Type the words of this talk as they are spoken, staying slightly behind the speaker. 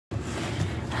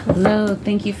Hello,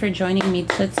 thank you for joining me,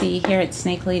 Tootsiebaybe, here at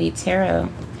Snake Lady Tarot.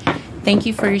 Thank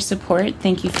you for your support.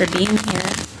 Thank you for being here.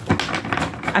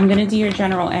 I'm going to do your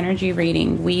general energy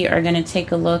reading. We are going to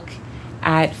take a look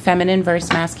at feminine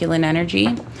versus masculine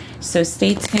energy. So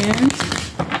stay tuned.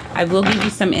 I will give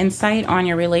you some insight on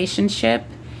your relationship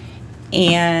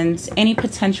and any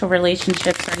potential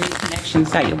relationships or new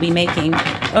connections that you'll be making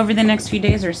over the next few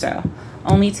days or so.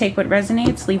 Only take what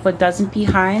resonates, leave what doesn't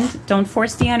behind. Don't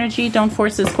force the energy. Don't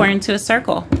force a square into a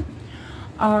circle.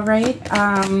 All right.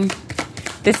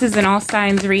 This is an all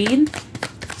signs read.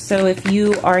 So if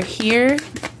you are here,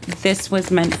 this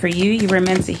was meant for you. You were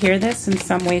meant to hear this in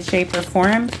some way, shape, or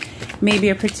form. Maybe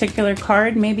a particular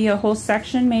card, maybe a whole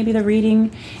section, maybe the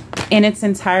reading in its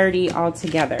entirety all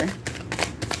together.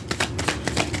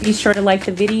 Be sure to like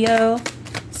the video,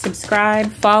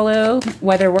 subscribe, follow,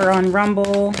 whether we're on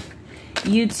Rumble,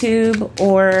 YouTube,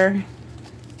 or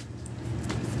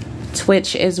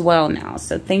Twitch as well now.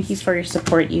 So thank you for your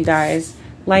support, you guys.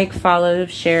 Like, follow,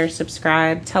 share,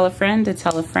 subscribe, tell a friend to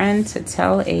tell a friend to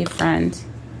tell a friend.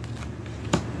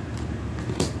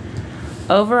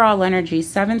 Overall energy: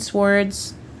 7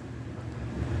 swords,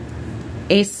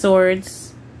 Ace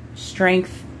swords,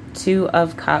 strength, 2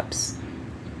 of cups.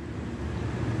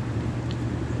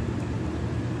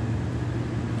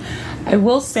 I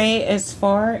will say, as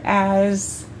far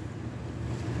as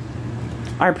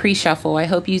our pre-shuffle, I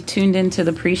hope you tuned into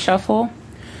the pre-shuffle.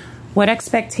 What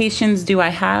expectations do I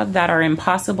have that are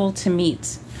impossible to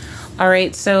meet? All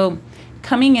right, so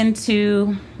coming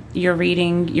into your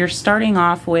reading, you're starting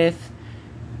off with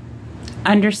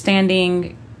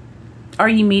understanding, are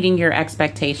you meeting your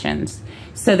expectations?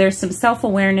 So there's some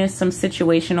self-awareness, some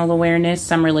situational awareness,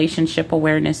 some relationship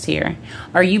awareness here.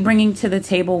 Are you bringing to the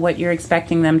table what you're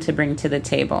expecting them to bring to the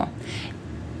table?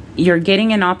 You're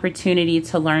getting an opportunity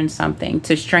to learn something,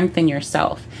 to strengthen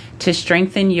yourself, to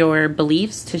strengthen your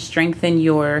beliefs, to strengthen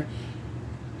your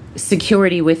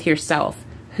security with yourself,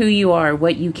 who you are,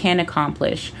 what you can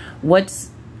accomplish,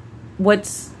 what's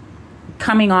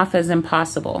coming off as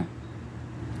impossible.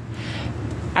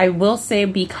 I will say,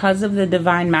 because of the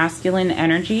divine masculine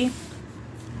energy,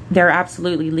 they're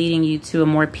absolutely leading you to a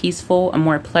more peaceful, a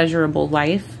more pleasurable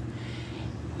life.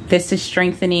 This is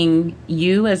strengthening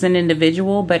you as an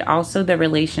individual, but also the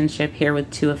relationship here with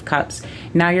 2 of Cups.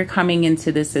 Now you're coming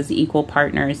into this as equal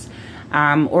partners,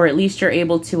 or at least you're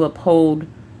able to uphold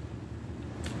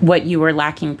what you were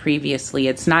lacking previously.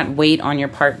 It's not weight on your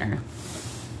partner.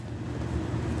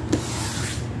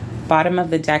 Bottom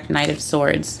of the deck, Knight of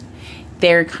Swords.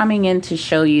 They're coming in to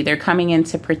show you. They're coming in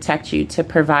to protect you, to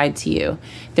provide to you.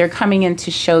 They're coming in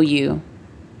to show you,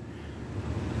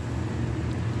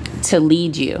 to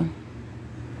lead you.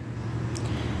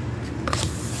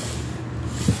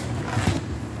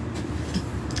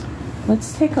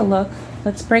 Let's take a look.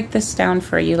 Let's break this down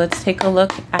for you. Let's take a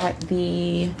look at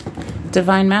the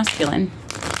divine masculine.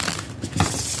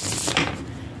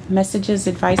 Messages,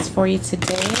 advice for you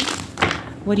today.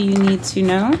 What do you need to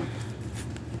know?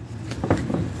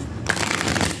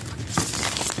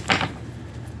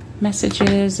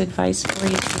 Messages, advice for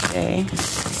you today.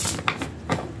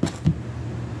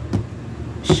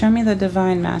 Show me the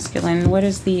divine masculine. What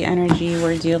is the energy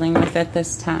we're dealing with at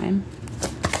this time?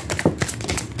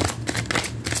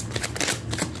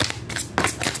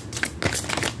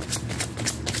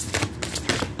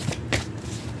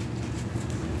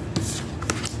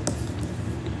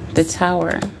 The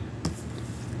Tower.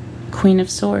 Queen of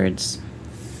Swords.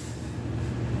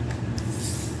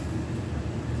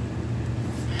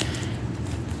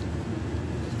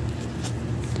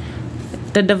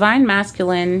 The divine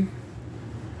masculine,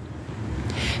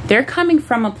 they're coming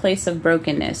from a place of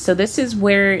brokenness. So this is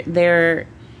where their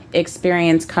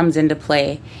experience comes into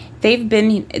play. They've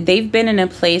been in a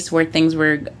place where things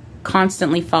were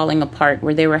constantly falling apart,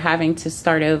 where they were having to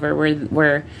start over,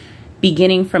 where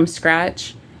beginning from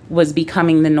scratch was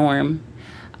becoming the norm.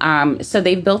 So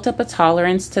they've built up a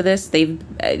tolerance to this. They've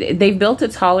built a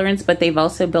tolerance, but they've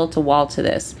also built a wall to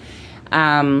this.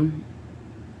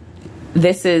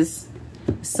 This is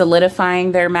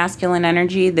solidifying their masculine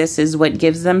energy. This is what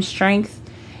gives them strength,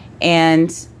 and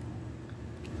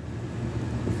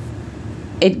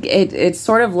it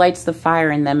sort of lights the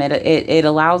fire in them. It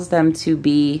allows them to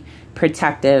be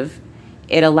protective.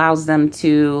 It allows them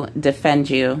to defend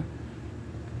you.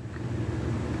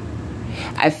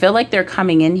 I feel like they're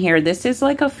coming in here. This is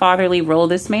like a fatherly role.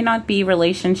 This may not be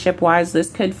relationship wise.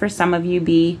 This could, for some of you,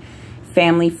 be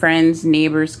family, friends,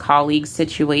 neighbors, colleagues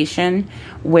situation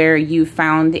where you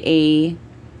found a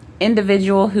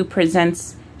individual who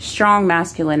presents strong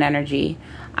masculine energy.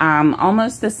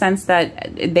 Almost the sense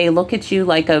that they look at you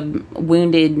like a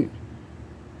wounded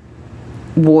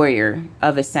warrior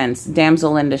of a sense,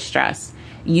 damsel in distress.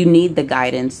 You need the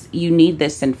guidance. You need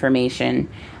this information.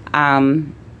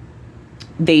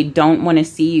 They don't want to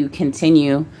see you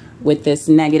continue with this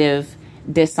negative,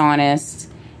 dishonest,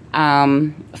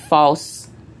 false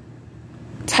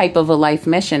type of a life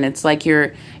mission. It's like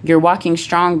you're walking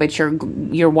strong, but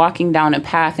you're walking down a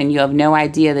path and you have no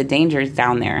idea the dangers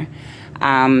down there.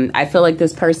 I feel like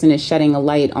this person is shedding a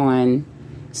light on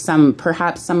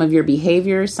perhaps some of your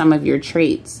behaviors, some of your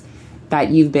traits that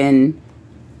you've been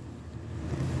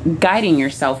guiding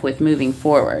yourself with moving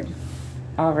forward.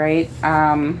 All right.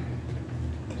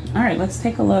 All right, let's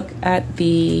take a look at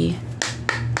the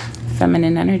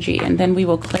feminine energy, and then we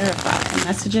will clarify.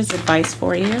 Messages, advice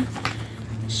for you.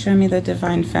 Show me the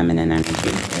divine feminine energy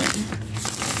here.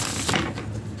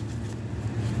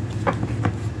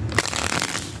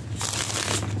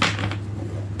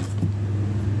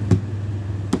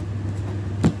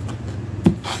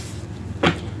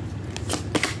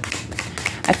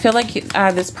 I feel like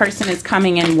this person is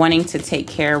coming in wanting to take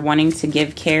care, wanting to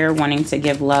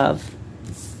give love.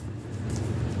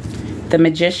 The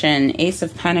Magician, Ace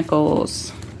of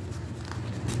Pentacles,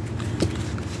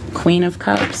 Queen of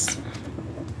Cups.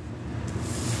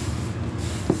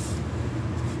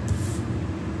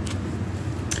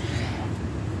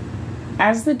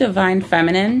 As the divine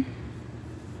feminine,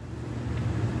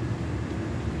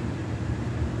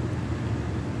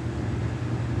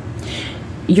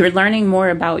 you're learning more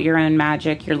about your own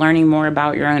magic. You're learning more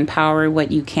about your own power,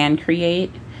 what you can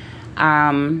create.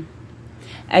 Again,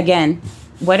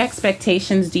 what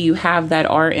expectations do you have that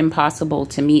are impossible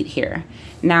to meet here?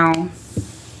 Now,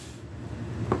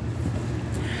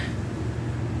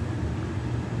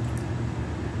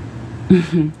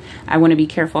 I want to be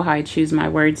careful how I choose my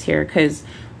words here, because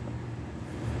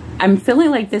I'm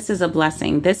feeling like this is a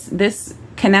blessing. This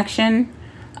connection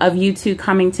of you two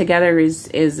coming together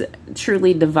is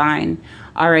truly divine.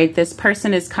 All right, this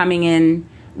person is coming in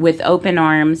with open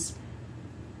arms,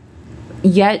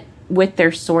 yet with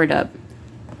their sword up.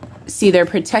 See, they're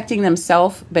protecting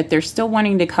themselves, but they're still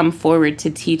wanting to come forward to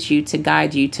teach you, to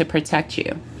guide you, to protect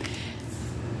you.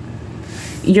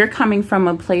 You're coming from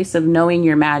a place of knowing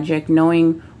your magic,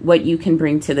 knowing what you can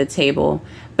bring to the table,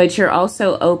 but you're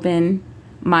also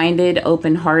open-minded,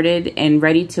 open-hearted, and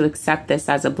ready to accept this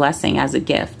as a blessing, as a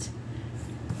gift.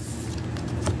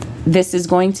 This is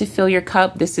going to fill your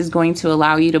cup. This is going to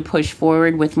allow you to push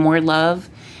forward with more love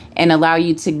and allow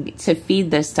you to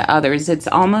feed this to others. It's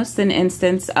almost an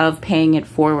instance of paying it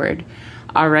forward.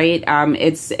 All right.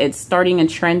 It's starting a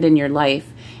trend in your life,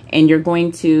 and you're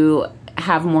going to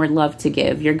have more love to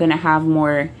give. You're going to have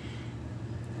more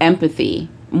empathy,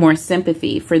 more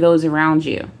sympathy for those around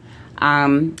you.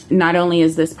 Not only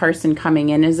is this person coming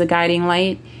in as a guiding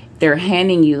light, they're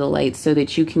handing you the light so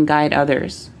that you can guide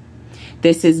others.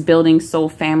 This is building soul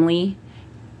family.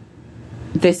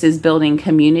 This is building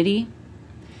community.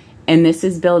 And this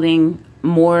is building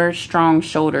more strong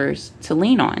shoulders to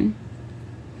lean on.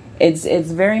 It's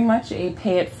very much a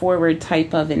pay it forward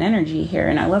type of an energy here.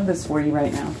 And I love this for you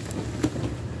right now.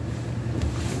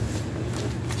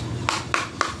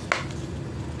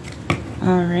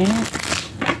 All right.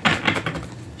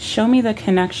 Show me the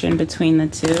connection between the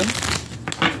two.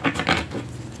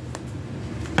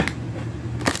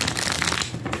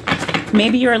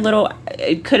 Maybe you're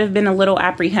it could have been a little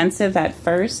apprehensive at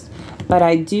first, but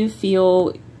I do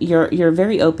feel you're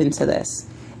very open to this.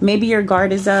 Maybe your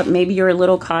guard is up, maybe you're a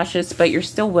little cautious, but you're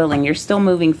still willing, you're still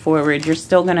moving forward, you're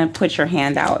still gonna put your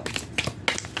hand out.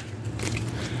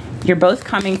 You're both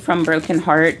coming from broken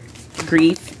heart,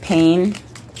 grief, pain.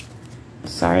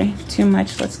 Sorry, too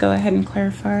much. Let's go ahead and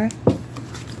clarify.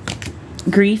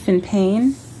 Grief and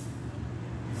pain.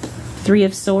 Three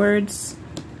of Swords.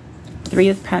 Three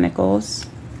of Pentacles.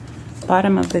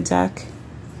 Bottom of the deck.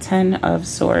 10 of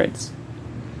Swords.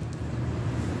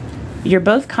 You're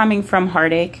both coming from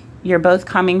heartache. You're both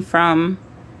coming from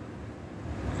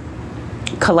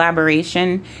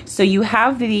collaboration. So you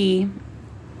have the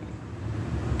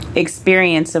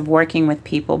experience of working with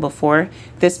people before.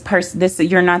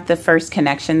 You're not the first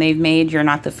connection they've made. You're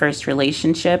not the first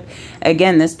relationship.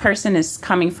 Again, this person is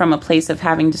coming from a place of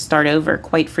having to start over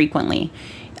quite frequently.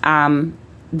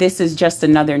 This is just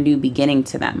another new beginning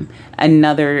to them,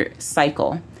 another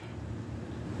cycle.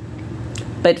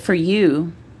 But for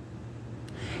you,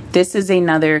 this is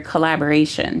another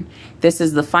collaboration. This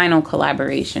is the final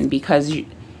collaboration, because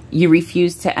you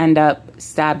refuse to end up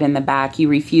stabbed in the back. You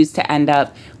refuse to end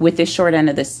up with the short end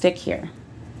of the stick here.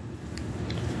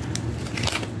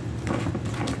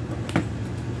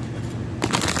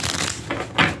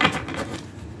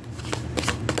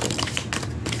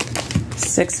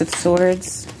 Six of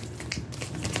Swords.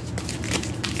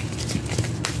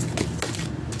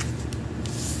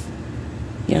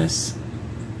 Yes.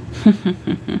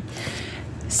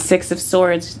 Six of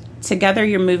Swords. Together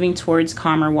you're moving towards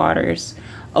calmer waters.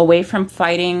 Away from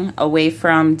fighting, away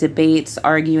from debates,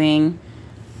 arguing,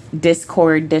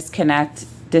 discord, disconnect,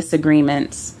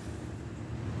 disagreements.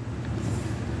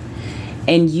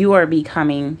 And you are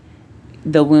becoming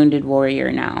the wounded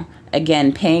warrior now.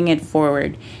 Again, paying it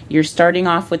forward. You're starting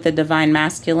off with the divine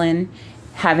masculine,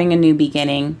 having a new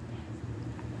beginning,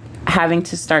 having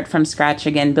to start from scratch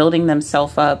again, building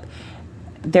themselves up.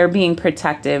 They're being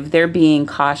protective. They're being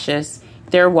cautious.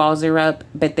 Their walls are up,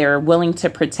 but they're willing to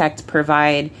protect,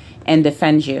 provide, and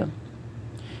defend you.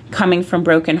 Coming from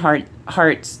broken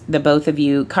hearts, the both of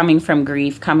you, coming from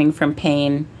grief, coming from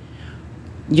pain.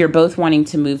 You're both wanting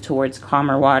to move towards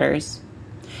calmer waters.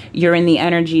 You're in the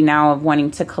energy now of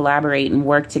wanting to collaborate and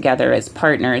work together as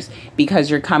partners because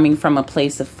you're coming from a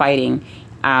place of fighting.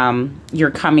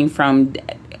 You're coming from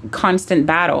constant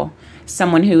battle.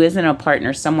 Someone who isn't a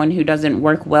partner, someone who doesn't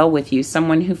work well with you,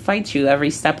 someone who fights you every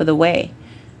step of the way.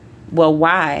 Well,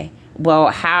 why? Well,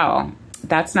 how?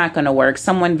 That's not going to work.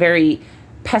 Someone very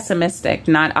pessimistic,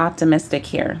 not optimistic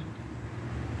here.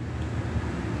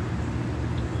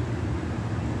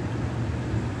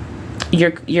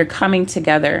 You're coming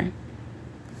together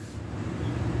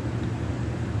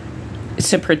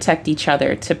to protect each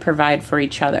other, to provide for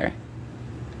each other.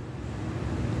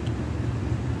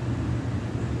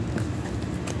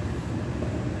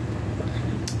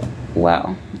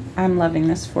 Well, I'm loving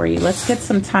this for you. Let's get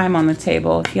some time on the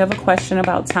table. If you have a question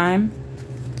about time,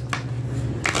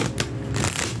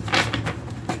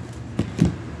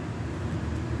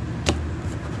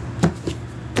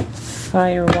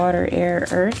 fire, water, air,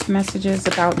 earth, messages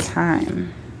about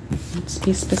time. Let's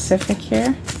be specific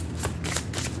here.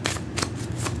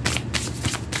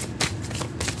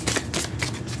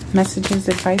 Messages,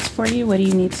 advice for you. What do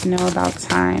you need to know about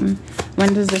time?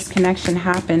 When does this connection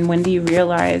happen? When do you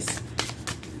realize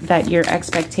that your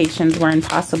expectations were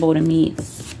impossible to meet?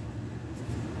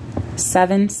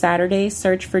 7, Saturday,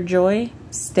 search for joy.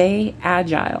 Stay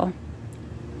agile.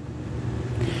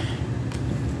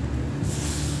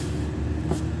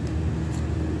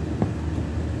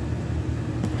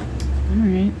 All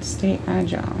right, stay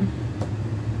agile.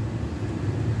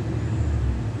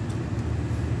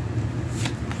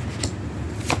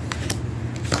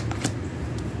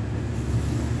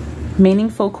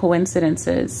 Meaningful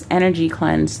coincidences, energy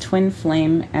cleanse, twin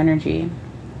flame energy.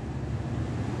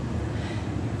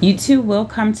 You two will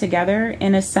come together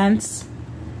in a sense.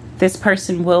 This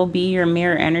person will be your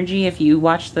mirror energy if you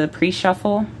watch the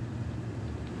pre-shuffle.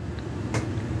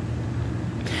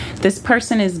 This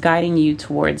person is guiding you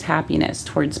towards happiness,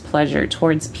 towards pleasure,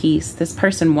 towards peace. This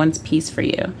person wants peace for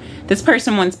you. This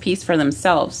person wants peace for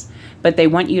themselves, but they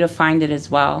want you to find it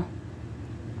as well.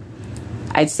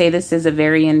 I'd say this is a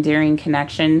very endearing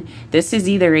connection. This is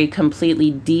either a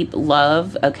completely deep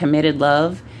love, a committed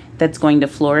love that's going to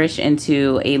flourish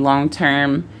into a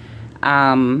long-term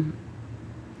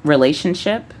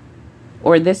relationship,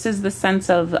 or this is the sense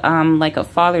of like a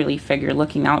fatherly figure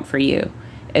looking out for you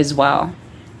as well.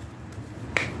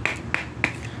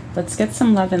 Let's get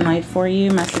some love and light for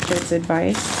you. Messages,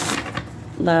 advice,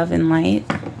 love and light.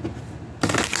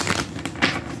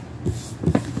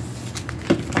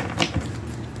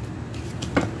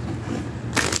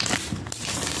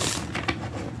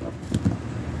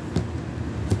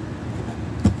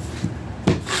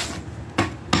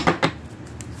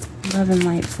 Love and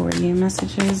light for you.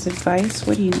 Messages, advice,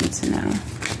 what do you need to know?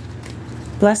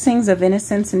 Blessings of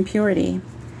innocence and purity.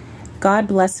 God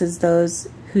blesses those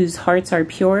whose hearts are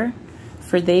pure,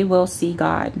 for they will see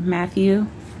God. Matthew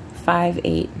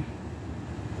 5:8.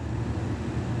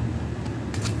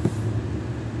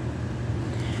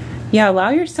 Yeah, allow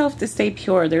yourself to stay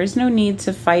pure. There is no need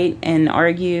to fight and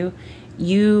argue.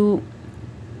 You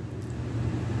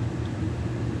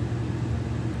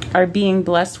are being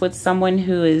blessed with someone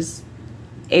who is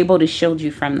able to shield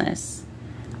you from this.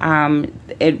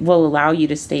 It will allow you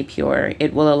to stay pure.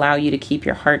 It will allow you to keep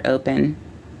your heart open.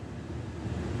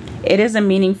 It is a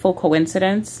meaningful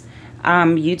coincidence.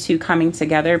 You two coming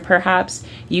together, perhaps.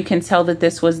 You can tell that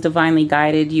this was divinely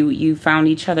guided. You found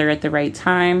each other at the right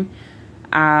time,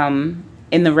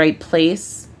 in the right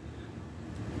place.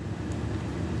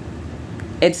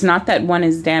 It's not that one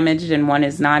is damaged and one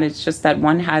is not. It's just that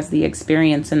one has the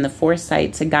experience and the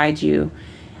foresight to guide you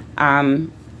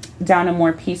down a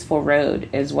more peaceful road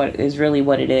is really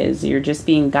what it is. You're just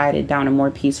being guided down a more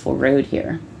peaceful road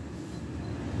here.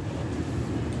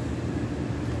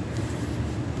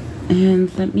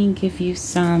 And let me give you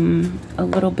a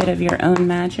little bit of your own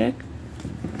magic.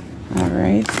 All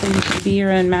right, so you can be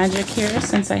your own magic here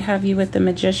since I have you with the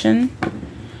Magician.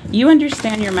 You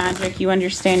understand your magic. You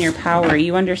understand your power.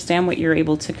 You understand what you're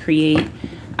able to create.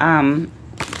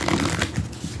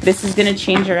 This is going to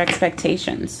change your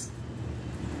expectations.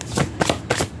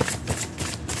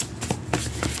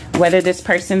 Whether this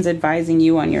person's advising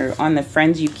you on the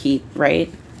friends you keep,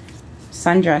 right?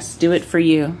 Sundress, do it for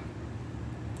you.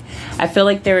 I feel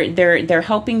like they're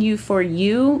helping you for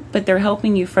you, but they're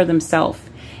helping you for themselves.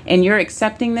 And you're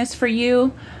accepting this for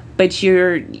you, but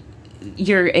you're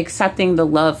accepting the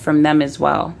love from them as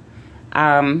well.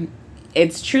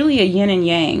 It's truly a yin and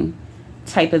yang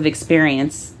type of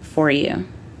experience for you.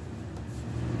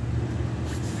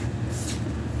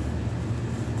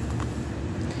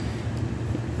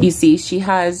 You see, she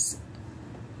has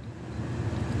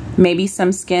maybe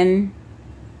some skin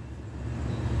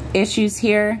issues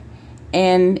here,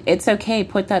 and it's okay.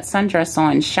 Put that sundress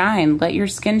on, shine, let your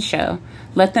skin show.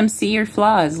 Let them see your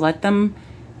flaws. Let them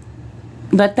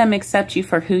accept you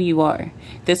for who you are.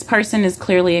 This person is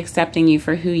clearly accepting you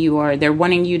for who you are. They're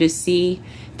wanting you to see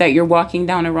that you're walking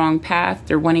down a wrong path.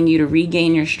 They're wanting you to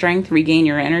regain your strength, regain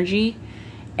your energy,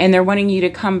 and they're wanting you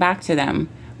to come back to them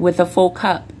with a full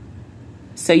cup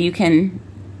so you can,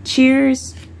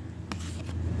 cheers,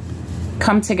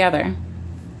 come together.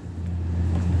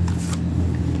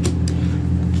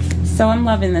 So I'm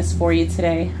loving this for you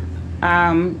today.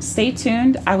 Stay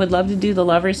tuned. I would love to do the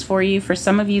lovers for you. For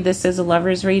some of you, this is a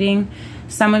lovers reading.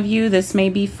 Some of you, this may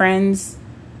be friends,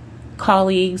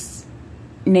 colleagues,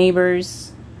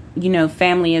 neighbors, you know,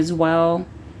 family as well,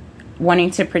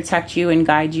 wanting to protect you and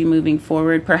guide you moving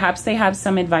forward. Perhaps they have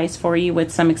some advice for you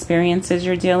with some experiences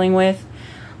you're dealing with.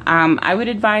 I would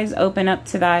advise open up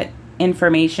to that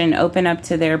information, open up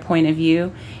to their point of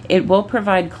view. It will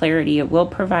provide clarity. It will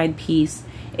provide peace.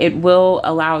 It will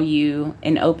allow you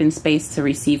an open space to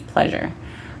receive pleasure,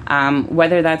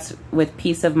 whether that's with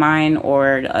peace of mind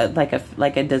or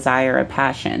like a desire, a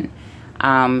passion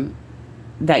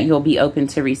that you'll be open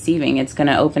to receiving. It's going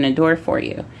to open a door for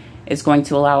you. It's going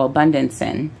to allow abundance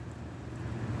in.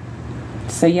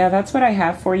 So yeah, that's what I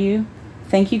have for you.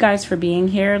 Thank you guys for being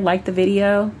here. Like the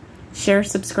video, share,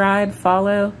 subscribe,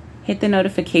 follow, hit the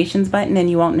notifications button, and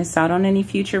you won't miss out on any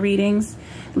future readings.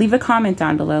 Leave a comment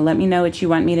down below. Let me know what you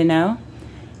want me to know.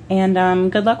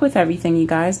 And good luck with everything, you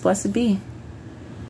guys. Blessed be.